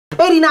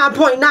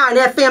89.9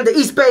 FM, the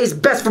East Bay's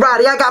best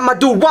variety. I got my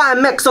dude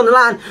YMX on the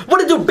line. What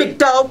it do, big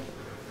dog?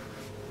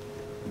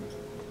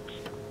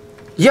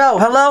 Yo,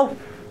 hello?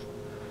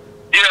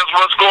 Yes,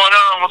 what's going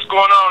on? What's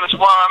going on? It's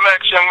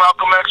YMX, Young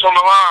Malcolm X on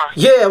the line.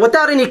 Yeah,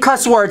 without any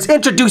cuss words,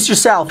 introduce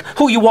yourself.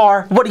 Who you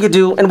are, what do you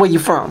do, and where you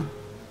from?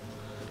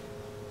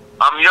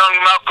 I'm Young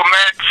Malcolm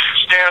X,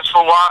 stands for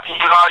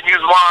I use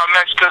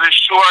YMX because it's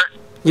short.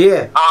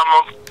 Yeah.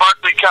 I'm from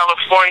Berkeley,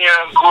 California,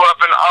 grew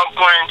up in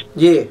Oakland.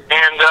 Yeah.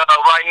 And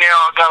right now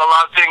I got a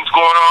lot of things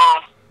going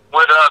on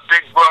with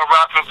Big Bro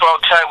rapping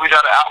Forte. We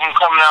got an album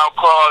coming out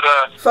called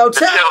Forte.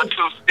 The Tale of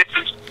Two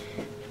Cities.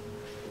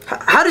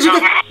 How did you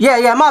get...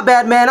 Yeah, my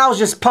bad, man. I was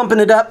just pumping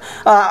it up.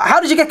 How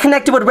did you get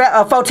connected with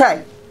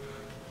Forte?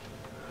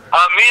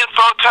 Me and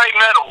Forte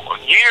met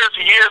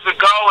years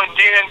ago, and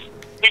then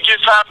he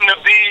just happened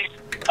to be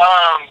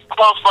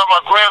close by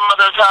my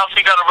grandmother's house.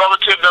 He got a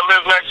relative that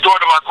lives next door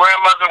to my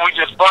grandmother. We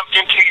just bumped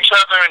into each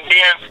other, and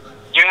then,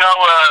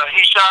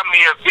 he shot me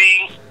a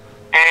beat,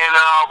 and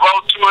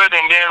wrote to it,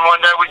 and then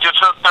one day we just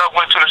hooked up,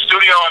 went to the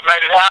studio, and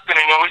made it happen,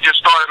 and then we just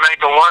started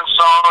making one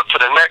song to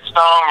the next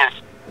song, and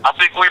I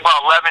think we're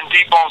about 11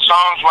 deep on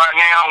songs right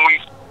now, and we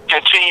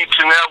continue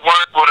to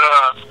network with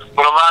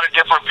a lot of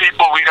different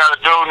people. We got a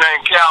dude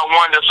named Cal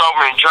One that's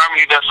over in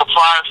Germany that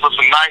supplies with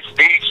some nice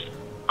beats.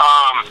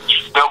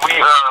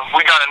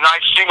 We got a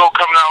nice single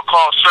coming out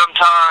called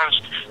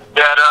Sometimes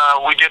that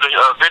we did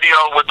a video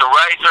with the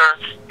Razor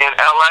in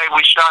LA.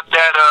 We shot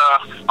that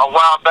a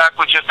while back.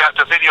 We just got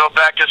the video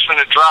back. It's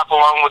going to drop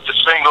along with the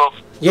single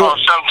called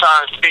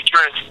Sometimes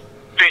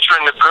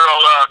featuring the girl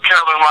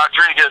Carolyn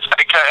Rodriguez,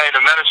 aka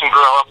the Medicine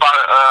Girl, up out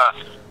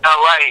of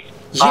LA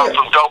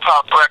from Dope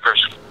Hop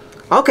Records.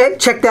 Okay,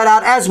 check that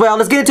out as well.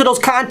 Let's get into those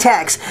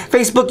contacts.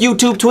 Facebook,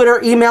 YouTube,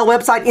 Twitter, email,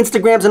 website,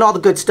 Instagrams, and all the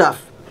good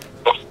stuff.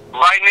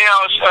 Right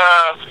now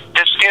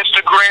it's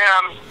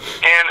Instagram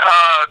and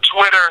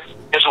Twitter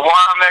is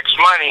YMX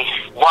Money.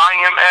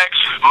 YMX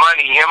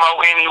Money,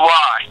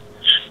 M-O-N-E-Y.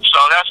 So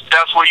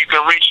that's where you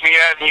can reach me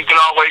at, and you can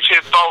always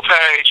hit Fo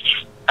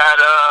page at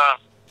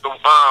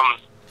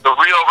the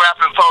Real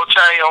Rapping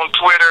Forte on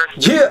Twitter.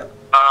 Yeah.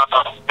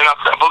 And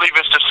I believe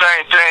it's the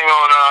same thing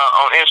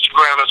on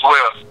Instagram as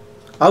well.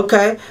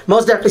 Okay,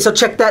 most definitely. So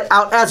check that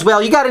out as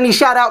well. You got any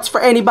shout outs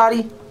for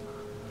anybody?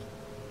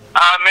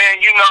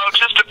 Man,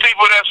 just the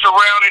people that's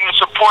surrounding and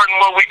supporting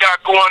what we got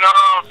going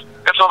on.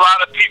 There's a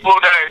lot of people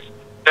that are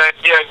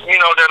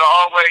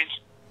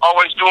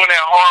always doing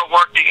that hard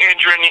work, the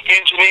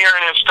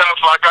engineering and stuff.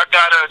 Like I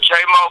got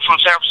J-Mo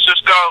from San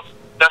Francisco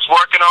that's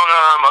working on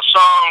a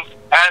song,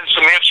 adding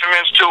some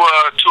instruments to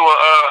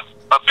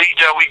a beat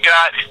that we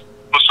got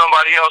with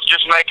somebody else,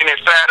 just making it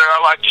fatter. I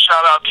like to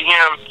shout out to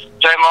him,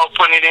 J-Mo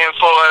putting it in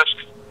for us.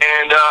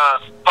 And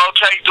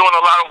Forte doing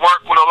a lot of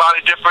work with a lot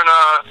of different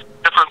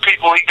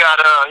people. He got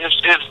his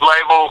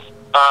label,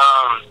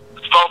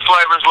 Fo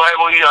Flavors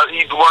label.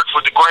 He works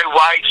with the Great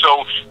White,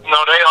 so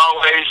they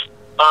always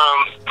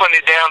putting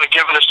it down and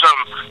giving us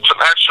some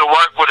extra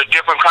work with a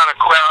different kind of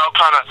crowd.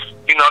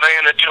 They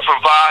in a different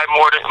vibe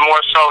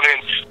more so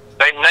than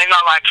they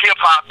not like hip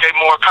hop. They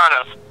more kind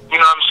of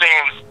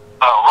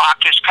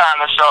rockish kind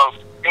of. So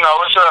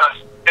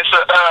it's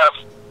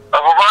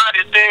a variety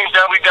of things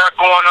that we got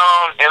going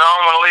on, and I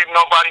don't want to leave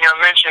nobody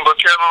unmentioned, but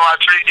Carolyn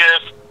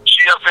Rodriguez,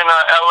 she up in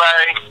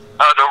LA.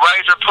 The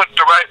Razor put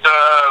the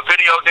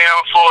video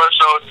down for us,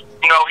 so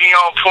he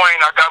on point.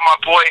 I got my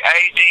boy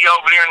AD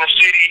over there in the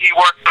city. He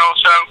working on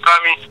something for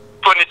me,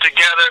 putting it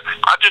together.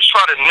 I just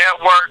try to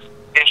network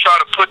and try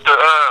to put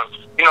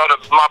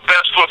my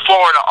best foot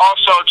forward. I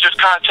also just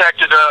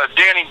contacted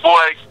Danny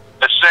Boy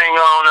that sing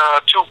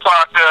on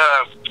Tupac.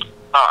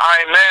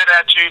 I Ain't Mad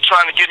At You,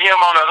 trying to get him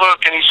on the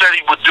hook, and he said he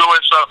would do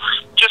it. So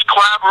just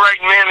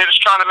collaborating, man, and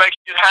just trying to make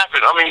it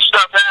happen. I mean,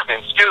 stuff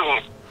happens. Excuse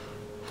me.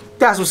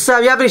 That's what's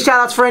up. You have any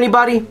shout outs for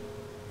anybody?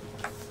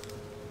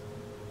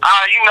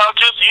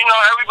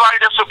 Everybody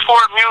that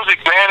support music,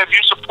 man. If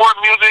you support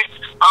music,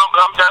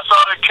 that's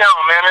all that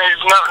counts, man.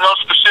 There's no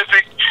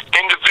specific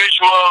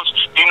individuals.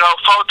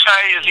 Forte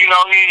is,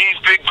 he's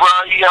big bro.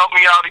 He helped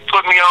me out. He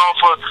put me on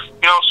for,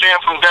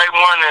 from day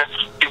one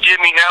to give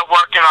me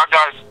networking. I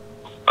got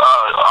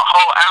a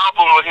whole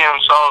album with him,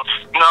 so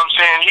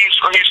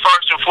he's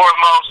first and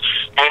foremost.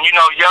 And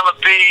Yella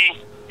B,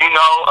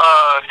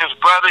 his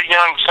brother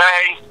Young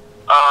Zay,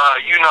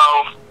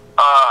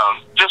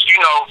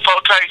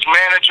 Forte's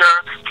manager,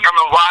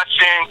 Herman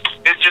Watson.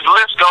 The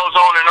list goes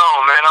on and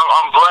on, man.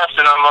 I'm blessed,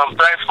 and I'm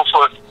thankful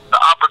for the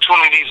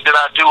opportunities that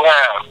I do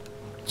have.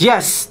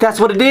 Yes, that's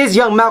what it is.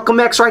 Young Malcolm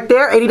X right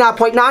there,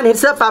 89.9. Hit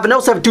us up,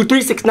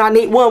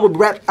 510-723-6981. We'll be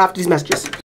right after these messages.